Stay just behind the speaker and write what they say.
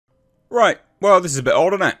Right, well, this is a bit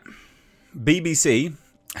odd, isn't it? BBC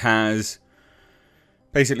has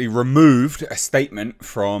basically removed a statement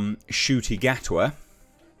from Ncuti Gatwa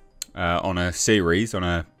on a series, on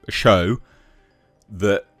a show,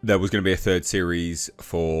 that there was going to be a third series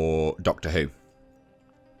for Doctor Who.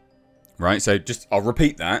 Right, so I'll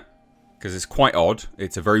repeat that, because it's quite odd.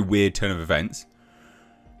 It's a very weird turn of events.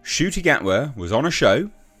 Ncuti Gatwa was on a show.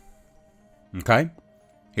 Okay.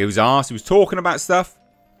 He was asked, he was talking about stuff.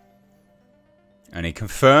 And he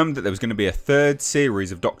confirmed that there was going to be a third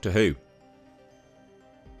series of Doctor Who.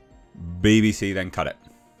 BBC then cut it.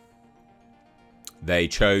 They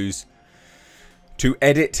chose to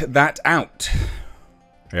edit that out.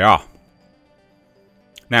 Yeah.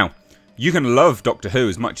 Now, you can love Doctor Who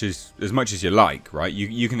as much as you like, right?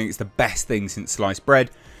 You can think it's the best thing since sliced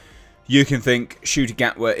bread. You can think Ncuti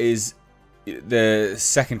Gatwa is the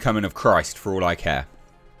second coming of Christ for all I care.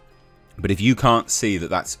 But if you can't see that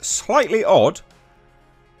that's slightly odd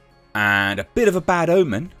and a bit of a bad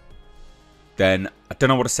omen, then I don't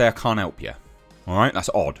know what to say. I can't help you. Alright, that's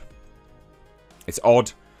odd. It's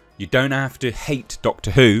odd. You don't have to hate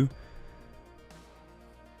Doctor Who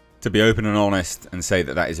to be open and honest and say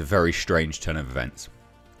that that is a very strange turn of events.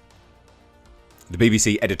 The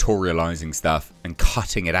BBC editorialising stuff and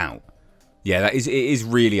cutting it out. Yeah, it is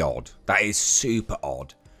really odd. That is super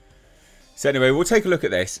odd. So anyway, we'll take a look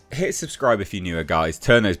at this. Hit subscribe if you're newer, guys.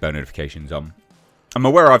 Turn those bell notifications on. I'm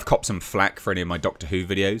aware I've copped some flack for any of my Doctor Who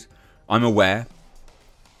videos. I'm aware.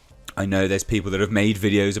 I know there's people that have made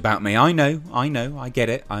videos about me. I know, I get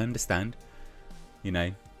it, I understand. You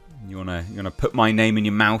know, you wanna put my name in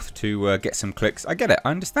your mouth to get some clicks. I get it,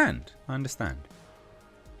 I understand.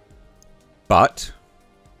 But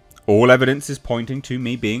all evidence is pointing to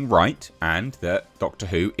me being right and that Doctor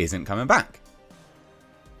Who isn't coming back.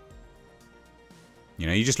 You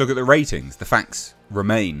know, you just look at the ratings. The facts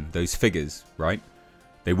remain, those figures, right?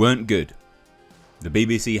 They weren't good. The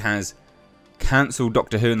BBC has cancelled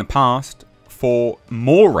Doctor Who in the past for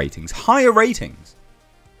more ratings, higher ratings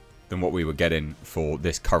than what we were getting for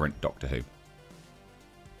this current Doctor Who.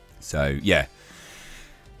 So, yeah.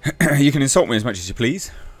 You can insult me as much as you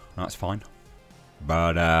please. That's fine.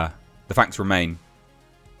 But the facts remain.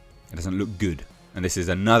 It doesn't look good. And this is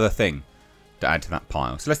another thing to add to that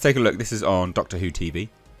pile. So let's take a look. This is on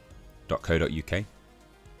doctorwhotv.co.uk.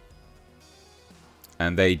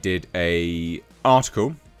 And they did a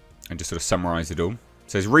article and just sort of summarised it all. It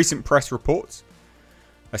says, recent press reports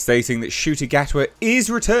are stating that Ncuti Gatwa is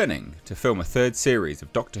returning to film a third series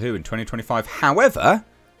of Doctor Who in 2025. However,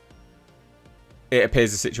 it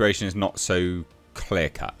appears the situation is not so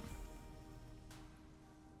clear-cut.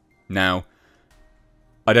 Now,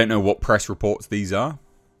 I don't know what press reports these are,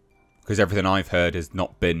 because everything I've heard has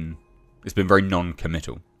not been... It's been very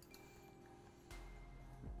non-committal.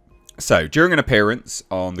 So, during an appearance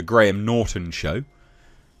on the Graham Norton show,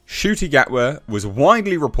 Ncuti Gatwa was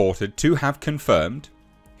widely reported to have confirmed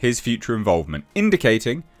his future involvement,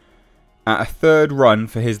 indicating a third run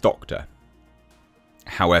for his Doctor.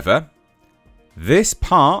 However, this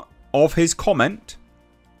part of his comment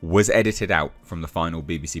was edited out from the final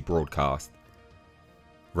BBC broadcast,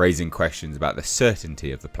 raising questions about the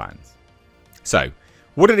certainty of the plans. So,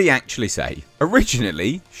 what did he actually say?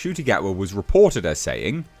 Originally, Ncuti Gatwa was reported as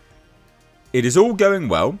saying, "It is all going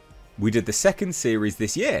well. We did the second series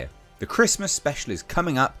this year. The Christmas special is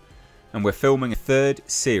coming up and we're filming a third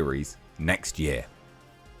series next year."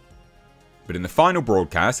 But in the final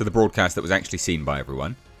broadcast, so the broadcast that was actually seen by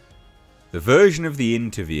everyone, the version of the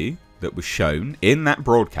interview that was shown in that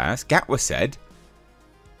broadcast, Gatwa said,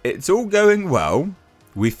 "It's all going well.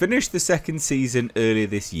 We finished the second season earlier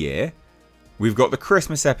this year. We've got the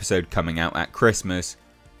Christmas episode coming out at Christmas,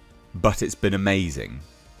 but it's been amazing."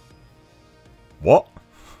 What?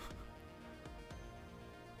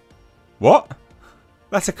 What?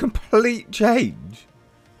 That's a complete change.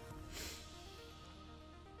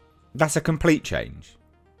 That's a complete change.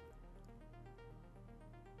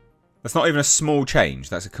 That's not even a small change.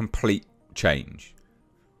 That's a complete change.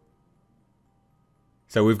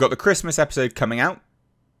 So we've got the Christmas episode coming out.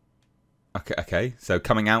 Okay. So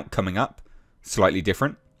coming out, coming up. Slightly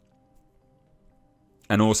different.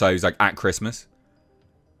 And also it's like at Christmas.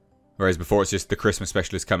 Whereas before it's just the Christmas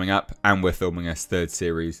special is coming up and we're filming a third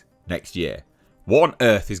series next year. What on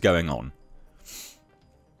earth is going on?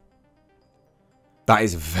 That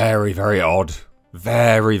is very, very odd.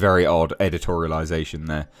 Very, very odd editorialisation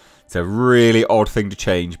there. It's a really odd thing to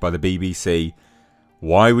change by the BBC.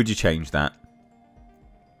 Why would you change that?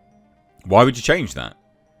 Why would you change that?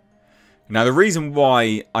 Now, the reason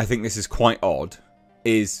why I think this is quite odd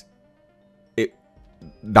is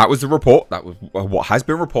that was the report. That was what has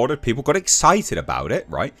been reported. People got excited about it,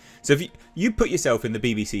 right? So if you put yourself in the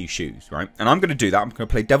BBC's shoes, right? And I'm going to do that. I'm going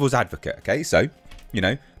to play devil's advocate, okay? So, you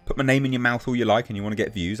know, put my name in your mouth all you like and you want to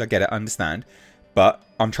get views. I get it, I understand. But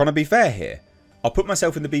I'm trying to be fair here. I'll put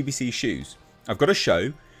myself in the BBC's shoes. I've got a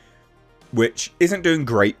show which isn't doing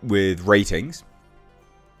great with ratings.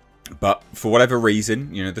 But for whatever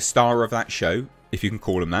reason, you know, the star of that show, if you can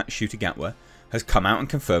call him that, Ncuti Gatwa, has come out and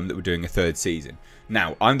confirmed that we're doing a third season.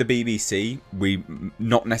 Now, I'm the BBC. We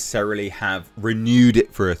not necessarily have renewed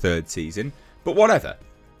it for a third season, but whatever.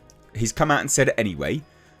 He's come out and said it anyway.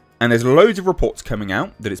 And there's loads of reports coming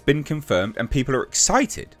out that it's been confirmed and people are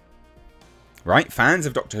excited. Right? Fans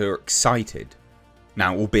of Doctor Who are excited.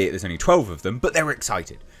 Now, albeit there's only 12 of them, but they're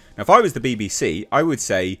excited. Now, if I was the BBC, I would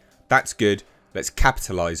say, that's good. Let's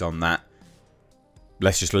capitalise on that.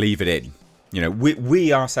 Let's just leave it in. You know,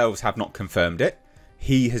 we ourselves have not confirmed it.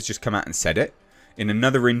 He has just come out and said it. In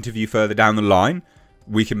another interview further down the line,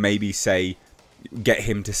 we can maybe say, get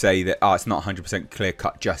him to say that, it's not 100% clear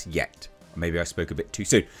cut just yet. Maybe I spoke a bit too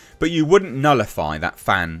soon. But you wouldn't nullify that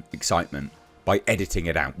fan excitement by editing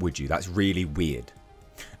it out, would you? That's really weird.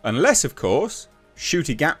 Unless, of course,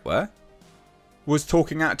 Ncuti Gatwa was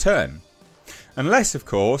talking out of turn. Unless, of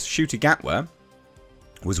course, Ncuti Gatwa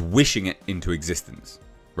was wishing it into existence.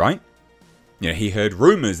 Right? You know, he heard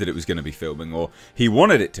rumours that it was going to be filming, or he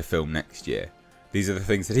wanted it to film next year. These are the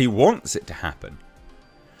things that he wants it to happen.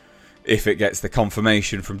 If it gets the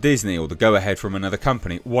confirmation from Disney or the go-ahead from another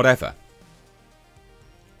company, whatever.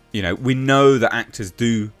 You know, we know that actors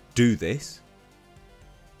do this.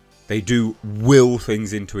 They do will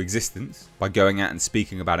things into existence by going out and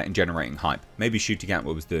speaking about it and generating hype. Maybe Ncuti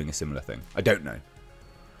Gatwa was doing a similar thing. I don't know.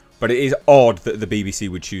 But it is odd that the BBC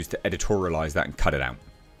would choose to editorialise that and cut it out.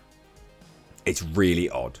 It's really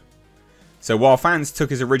odd. So while fans took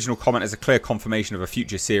his original comment as a clear confirmation of a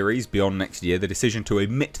future series beyond next year, the decision to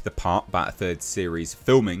omit the part about a third series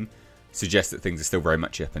filming suggests that things are still very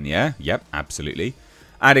much up in the air. Yep, absolutely.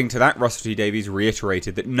 Adding to that, Russell T Davies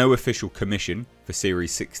reiterated that no official commission for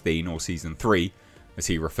Series 16 or Season 3, as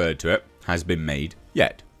he referred to it, has been made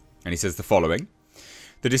yet. And he says the following.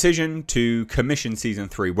 The decision to commission Season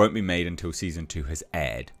 3 won't be made until Season 2 has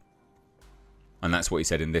aired. And that's what he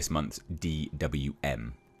said in this month's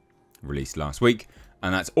DWM, released last week.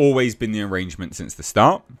 And that's always been the arrangement since the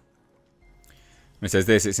start. And it says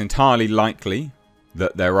this, it's entirely likely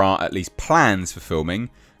that there are at least plans for filming,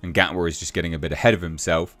 and Gatwa is just getting a bit ahead of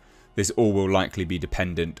himself. This all will likely be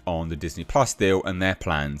dependent on the Disney Plus deal and their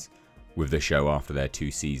plans with the show after their 2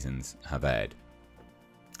 seasons have aired.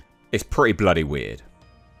 It's pretty bloody weird.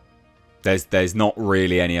 There's not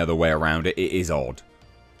really any other way around it. It is odd.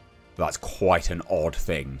 That's quite an odd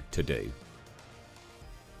thing to do.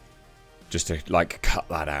 Just to, like, cut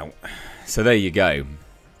that out. So there you go.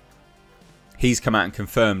 He's come out and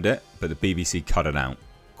confirmed it, but the BBC cut it out.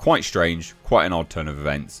 Quite strange. Quite an odd turn of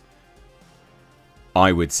events.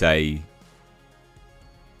 I would say,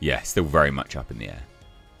 yeah, still very much up in the air.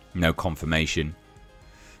 No confirmation.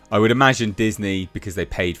 I would imagine Disney, because they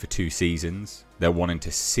paid for 2 seasons, they're wanting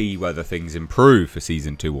to see whether things improve for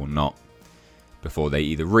Season 2 or not, before they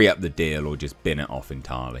either re-up the deal or just bin it off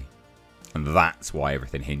entirely. And that's why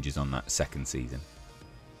everything hinges on that 2nd season.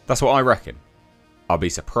 That's what I reckon. I'll be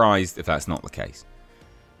surprised if that's not the case.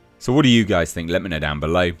 So what do you guys think? Let me know down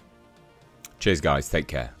below. Cheers guys, take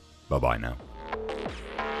care. Bye bye now.